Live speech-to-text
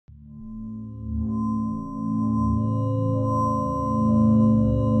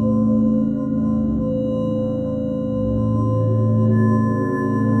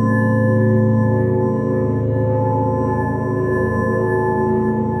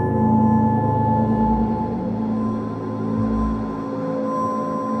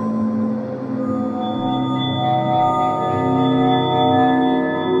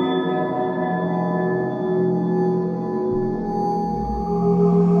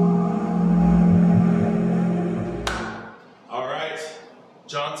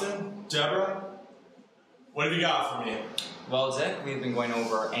What have you got for me? Well, Dick, we've been going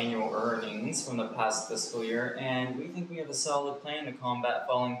over our annual earnings from the past fiscal year, and we think we have a solid plan to combat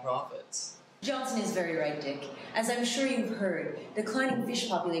falling profits. Johnson is very right, Dick. As I'm sure you've heard, declining fish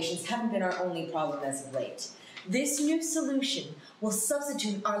populations haven't been our only problem as of late. This new solution will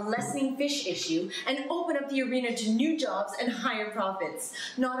substitute our lessening fish issue and open up the arena to new jobs and higher profits.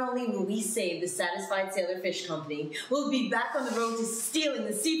 Not only will we save the Satisfied Sailor Fish Company, we'll be back on the road to stealing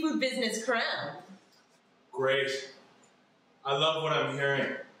the seafood business crown. Great. I love what I'm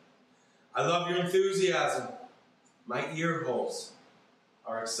hearing. I love your enthusiasm. My ear holes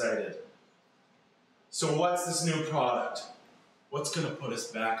are excited. So what's this new product? What's going to put us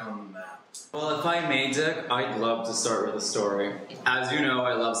back on the map? Well, if I may, Dick, I'd love to start with a story. As you know,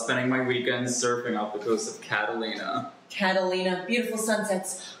 I love spending my weekends surfing off the coast of Catalina. Catalina, beautiful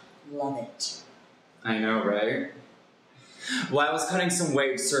sunsets. Love it. I know, right? Well, I was cutting some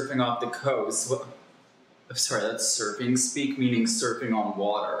waves surfing off the coast. Well, sorry, that's surfing speak, meaning surfing on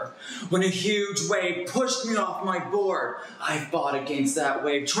water. When a huge wave pushed me off my board, I fought against that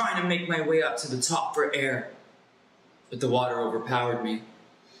wave, trying to make my way up to the top for air. But the water overpowered me.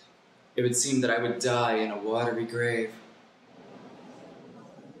 It would seem that I would die in a watery grave.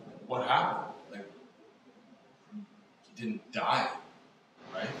 What happened? Like, you didn't die,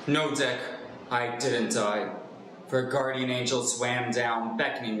 right? No, Dick, I didn't die. For a guardian angel swam down,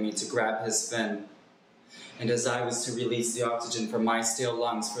 beckoning me to grab his fin. And as I was to release the oxygen from my steel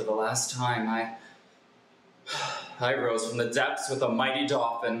lungs for the last time, I rose from the depths with a mighty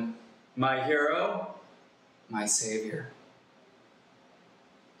dolphin. My hero, my savior.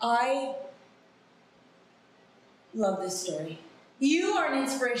 I love this story. You are an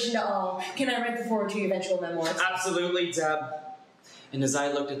inspiration to all. Can I write the forward to your eventual memoirs? Absolutely, Deb. And as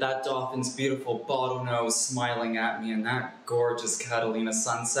I looked at that dolphin's beautiful bottlenose smiling at me in that gorgeous Catalina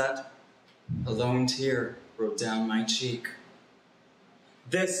sunset, a lone tear rolled down my cheek.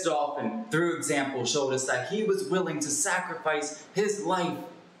 This dolphin, through example, showed us that he was willing to sacrifice his life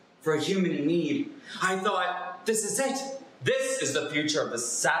for a human in need. I thought, this is it. This is the future of the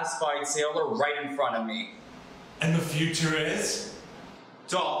Satisfied Sailor right in front of me. And the future is?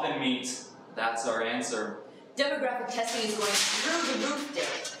 Dolphin meat. That's our answer. Demographic testing is going through the roof,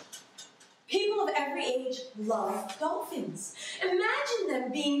 Dick. People of every age love dolphins. Imagine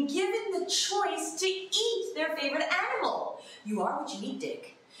them being given the choice to eat their favorite animal. You are what you eat,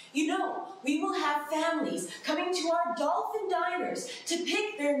 Dick. You know, we will have families coming to our dolphin diners to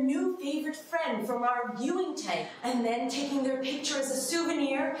pick their new favorite friend from our viewing tank and then taking their picture as a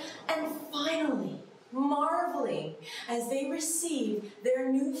souvenir and finally marveling as they receive their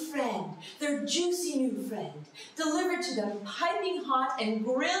new friend, their juicy new friend, delivered to them piping hot and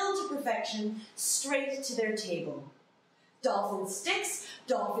grilled to perfection straight to their table. Dolphin sticks,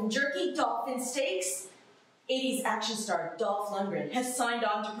 dolphin jerky, dolphin steaks. 80s action star Dolph Lundgren has signed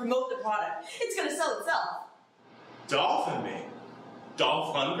on to promote the product. It's going to sell itself. Dolphin meat?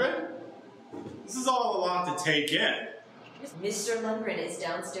 Dolph Lundgren? This is all a lot to take in. Mr. Lundgren is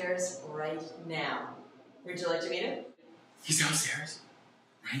downstairs right now. Would you like to meet him? He's downstairs?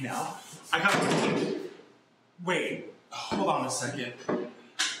 Right now? I gotta... Wait, hold on a second. I'm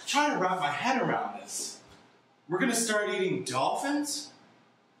trying to wrap my head around this. We're gonna start eating dolphins?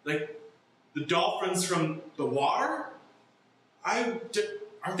 Like, the dolphins from the water? Aren't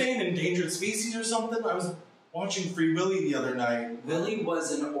they an endangered species or something? I was watching Free Willy the other night. Willy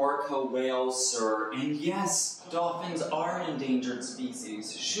was an orca whale, sir, and yes, dolphins are an endangered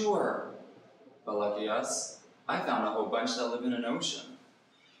species, sure. But lucky us, I found a whole bunch that live in an ocean.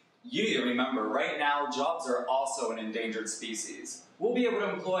 You need to remember, right now, jobs are also an endangered species. We'll be able to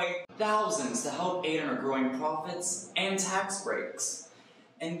employ thousands to help aid in our growing profits and tax breaks.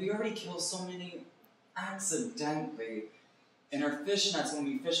 And we already kill so many accidentally. In our fish nets when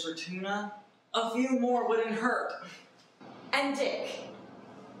we fish for tuna, a few more wouldn't hurt. And Dick,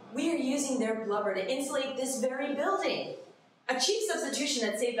 we are using their blubber to insulate this very building. A cheap substitution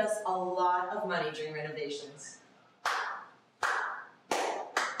that saved us a lot of money during renovations.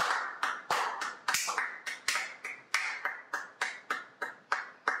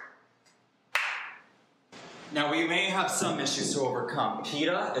 Now, we may have some issues to overcome.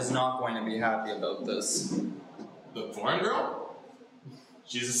 PETA is not going to be happy about this. The foreign girl?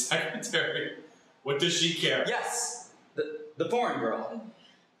 She's a secretary. What does she care? Yes, the foreign girl.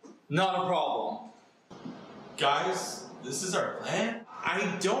 Not a problem. Guys, this is our plan?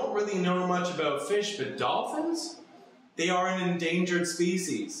 I don't really know much about fish, but dolphins? They are an endangered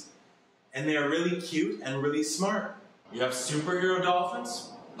species. And they are really cute and really smart. We have superhero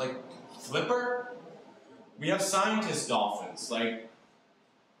dolphins, like Flipper. We have scientist dolphins, like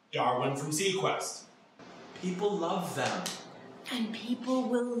Darwin from SeaQuest. People love them. And people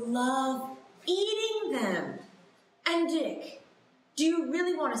will love eating them. And Dick, do you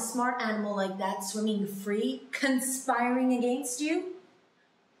really want a smart animal like that swimming free, conspiring against you?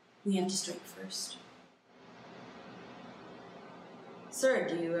 We have to strike first. Sir,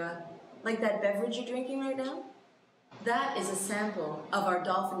 do you like that beverage you're drinking right now? That is a sample of our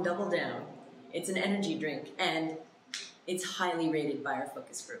Dolphin Double Down. It's an energy drink, and it's highly rated by our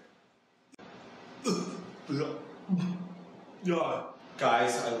focus group. Yeah.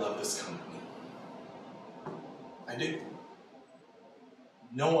 Guys, I love this company. I do.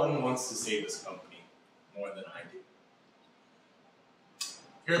 No one wants to save this company more than I do.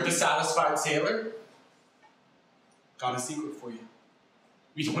 Here at the Satisfied Sailor, got a secret for you.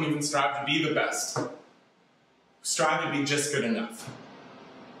 We don't even strive to be the best. We strive to be just good enough.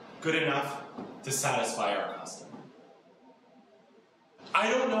 Good enough to satisfy our customer. I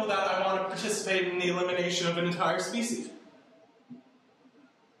don't know that I want to participate in the elimination of an entire species.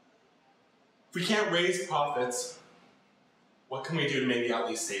 If we can't raise profits, what can we do to maybe at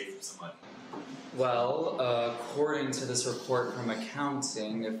least save some money? Well, according to this report from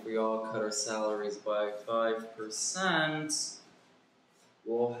accounting, if we all cut our salaries by 5%,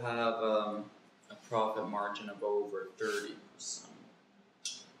 we'll have a profit margin of over 30%.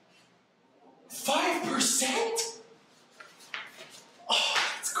 5%? Oh,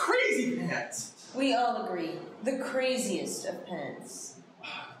 that's crazy pants. We all agree, the craziest of pants.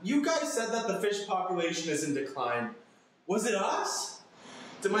 You guys said that the fish population is in decline. Was it us?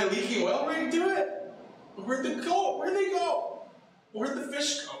 Did my leaky oil rig do it? Where'd they go? Where'd they go? Where'd the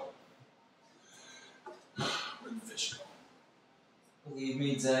fish go? Where'd the fish go? Believe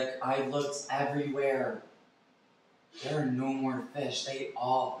me, Dick, I looked everywhere. There are no more fish. They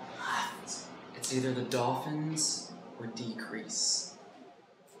all left. It's either the dolphins or decrease.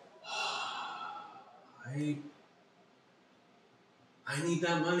 I need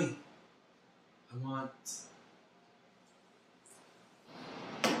that money. I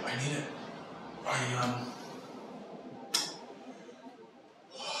need it. I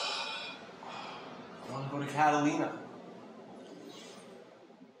want to go to Catalina.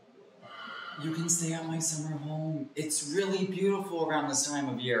 You can stay at my summer home. It's really beautiful around this time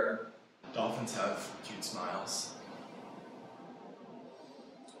of year. Dolphins have cute smiles.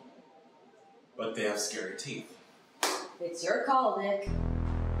 But they have scary teeth. It's your call, Dick.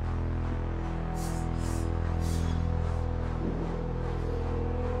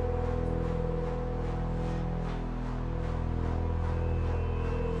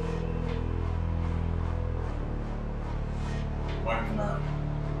 Mark them out.